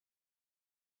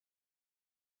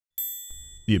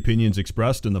The opinions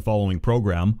expressed in the following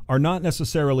program are not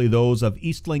necessarily those of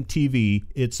Eastlink TV,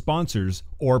 its sponsors,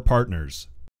 or partners.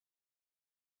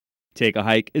 Take a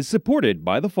Hike is supported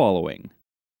by the following.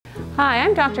 Hi,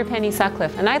 I'm Dr. Penny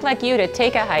Sutcliffe, and I'd like you to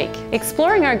take a hike.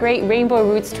 Exploring our great Rainbow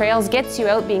Roots trails gets you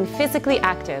out being physically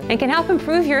active and can help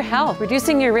improve your health,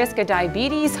 reducing your risk of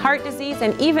diabetes, heart disease,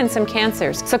 and even some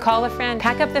cancers. So call a friend,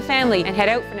 pack up the family, and head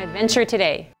out for an adventure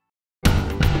today.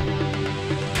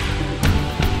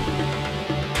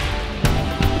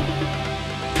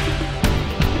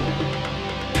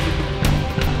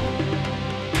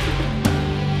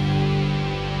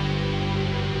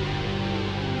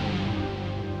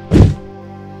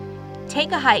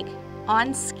 Take a hike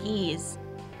on skis.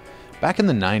 Back in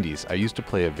the 90s, I used to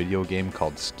play a video game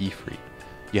called Ski Free.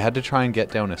 You had to try and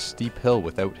get down a steep hill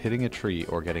without hitting a tree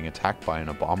or getting attacked by an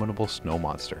abominable snow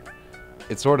monster.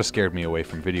 It sort of scared me away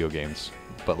from video games,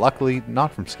 but luckily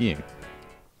not from skiing.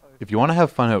 If you want to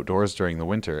have fun outdoors during the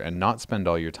winter and not spend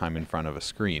all your time in front of a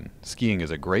screen, skiing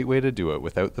is a great way to do it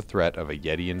without the threat of a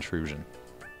Yeti intrusion.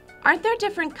 Aren't there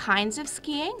different kinds of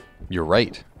skiing? You're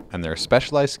right, and there are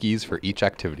specialized skis for each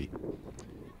activity.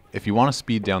 If you want to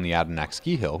speed down the Adanac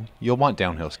ski hill, you'll want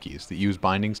downhill skis that use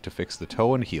bindings to fix the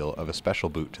toe and heel of a special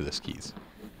boot to the skis.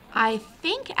 I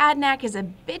think Adanac is a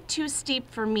bit too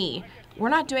steep for me. We're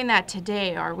not doing that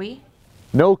today, are we?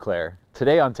 No, Claire.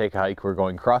 Today on Take a Hike, we're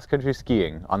going cross-country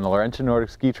skiing on the Laurentian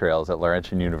Nordic Ski Trails at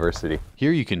Laurentian University.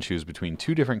 Here you can choose between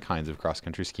two different kinds of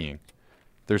cross-country skiing.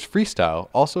 There's freestyle,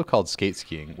 also called skate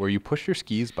skiing, where you push your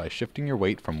skis by shifting your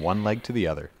weight from one leg to the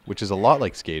other, which is a lot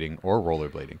like skating or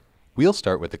rollerblading. We'll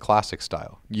start with the classic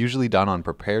style, usually done on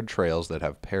prepared trails that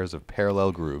have pairs of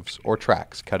parallel grooves or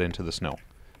tracks cut into the snow.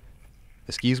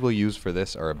 The skis we'll use for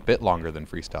this are a bit longer than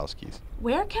freestyle skis.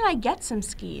 Where can I get some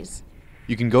skis?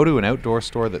 You can go to an outdoor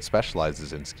store that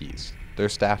specializes in skis. Their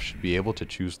staff should be able to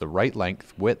choose the right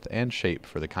length, width, and shape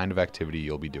for the kind of activity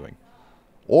you'll be doing.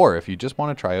 Or if you just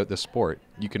want to try out this sport,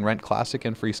 you can rent classic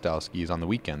and freestyle skis on the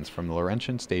weekends from the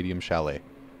Laurentian Stadium Chalet.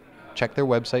 Check their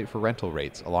website for rental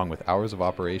rates along with hours of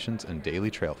operations and daily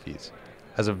trail fees.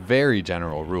 As a very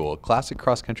general rule, classic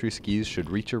cross-country skis should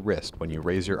reach your wrist when you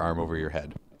raise your arm over your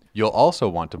head. You'll also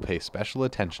want to pay special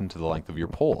attention to the length of your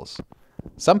poles.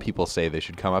 Some people say they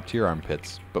should come up to your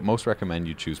armpits, but most recommend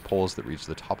you choose poles that reach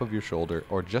the top of your shoulder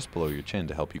or just below your chin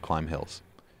to help you climb hills.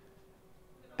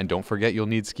 And don't forget you'll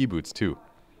need ski boots too.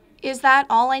 Is that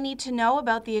all I need to know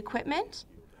about the equipment?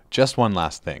 Just one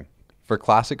last thing. For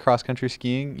classic cross-country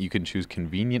skiing, you can choose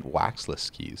convenient waxless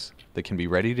skis that can be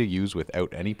ready to use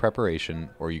without any preparation,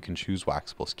 or you can choose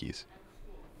waxable skis.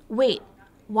 Wait,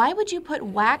 why would you put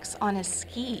wax on a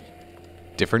ski?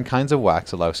 Different kinds of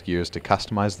wax allow skiers to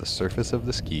customize the surface of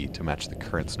the ski to match the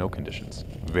current snow conditions.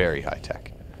 Very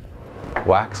high-tech.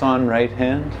 Wax on right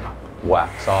hand,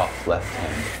 wax off left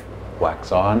hand.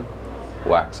 Wax on,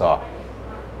 wax off.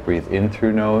 Breathe in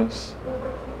through nose,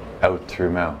 out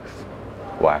through mouth.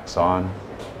 Wax on,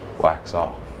 wax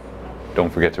off. Don't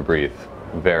forget to breathe.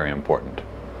 Very important.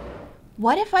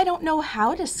 What if I don't know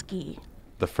how to ski?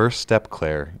 The first step,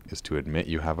 Claire, is to admit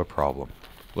you have a problem.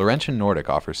 Laurentian Nordic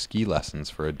offers ski lessons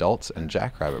for adults and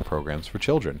jackrabbit programs for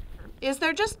children. Is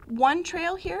there just one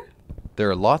trail here?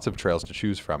 There are lots of trails to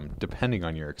choose from, depending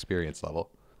on your experience level.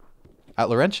 At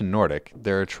Laurentian Nordic,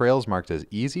 there are trails marked as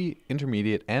easy,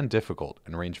 intermediate, and difficult,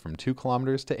 and range from 2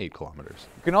 kilometers to 8 kilometers.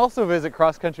 You can also visit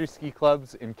cross-country ski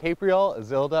clubs in Capriol,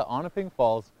 Azilda, Onaping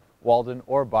Falls, Walden,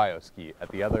 or BioSki at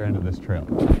the other end of this trail.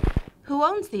 Who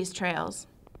owns these trails?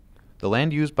 The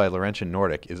land used by Laurentian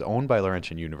Nordic is owned by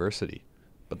Laurentian University,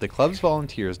 but the club's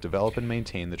volunteers develop and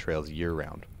maintain the trails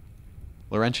year-round.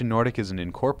 Laurentian Nordic is an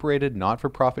incorporated,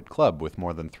 not-for-profit club with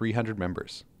more than 300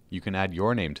 members. You can add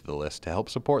your name to the list to help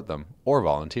support them or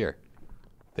volunteer.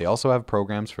 They also have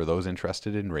programs for those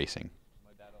interested in racing.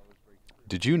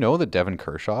 Did you know that Devon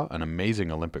Kershaw, an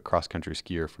amazing Olympic cross-country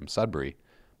skier from Sudbury,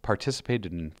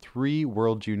 participated in 3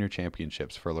 World Junior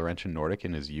Championships for Laurentian Nordic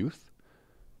in his youth?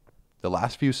 The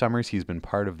last few summers he's been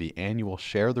part of the annual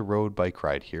Share the Road bike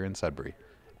ride here in Sudbury,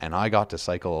 and I got to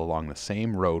cycle along the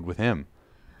same road with him.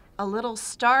 A little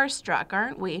starstruck,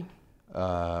 aren't we?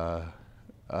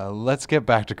 Let's get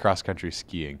back to cross-country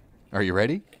skiing. Are you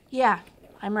ready? Yeah,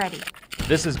 I'm ready.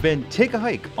 This has been Take a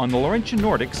Hike on the Laurentian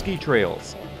Nordic Ski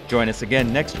Trails. Join us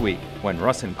again next week when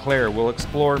Russ and Claire will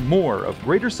explore more of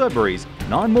Greater Sudbury's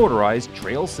non-motorized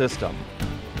trail system.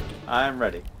 I'm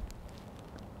ready.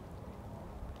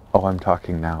 Oh, I'm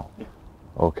talking now.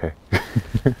 Okay.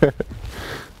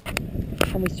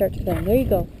 And we start to film. There you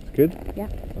go. Good? Yeah.